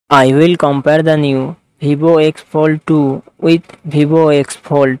I will compare the new Vivo X Fold 2 with Vivo X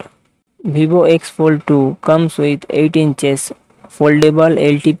Fold. Vivo X Fold 2 comes with 8 inches foldable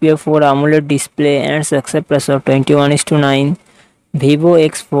LTPO4 AMOLED display and success ratio 21:9. Vivo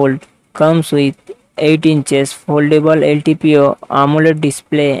X Fold comes with 8 inches foldable LTPO AMOLED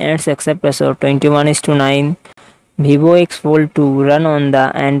display and success ratio 21:9. Vivo X Fold 2 run on the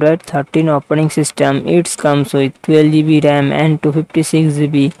Android 13 operating system. It comes with 12GB RAM and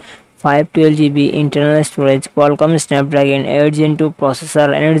 256GB 512GB internal storage, Qualcomm Snapdragon 8 Gen 2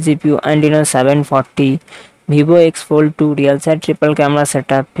 processor and GPU Adreno 740. Vivo X Fold 2 real set triple camera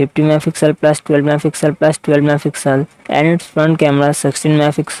setup, 50 MP plus 12 MP plus 12 MP, and its front camera 16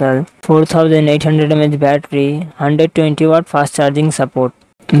 MP, 4800 mAh battery, 120W fast charging support.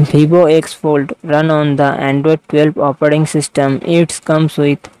 Vivo X Fold run on the Android 12 operating system. It comes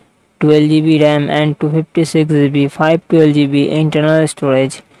with 12GB RAM and 256GB 512GB internal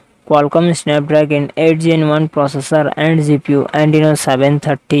storage, Qualcomm Snapdragon 8 Gen 1 processor and GPU Adreno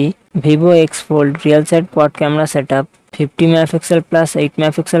 730. Vivo X Fold real set quad camera setup, 50 MP plus 8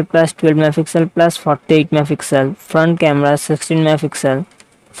 MP plus 12 MP plus 48 MP, front camera 16 MP,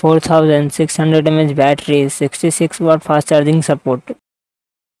 4600 mAh battery, 66W fast charging support.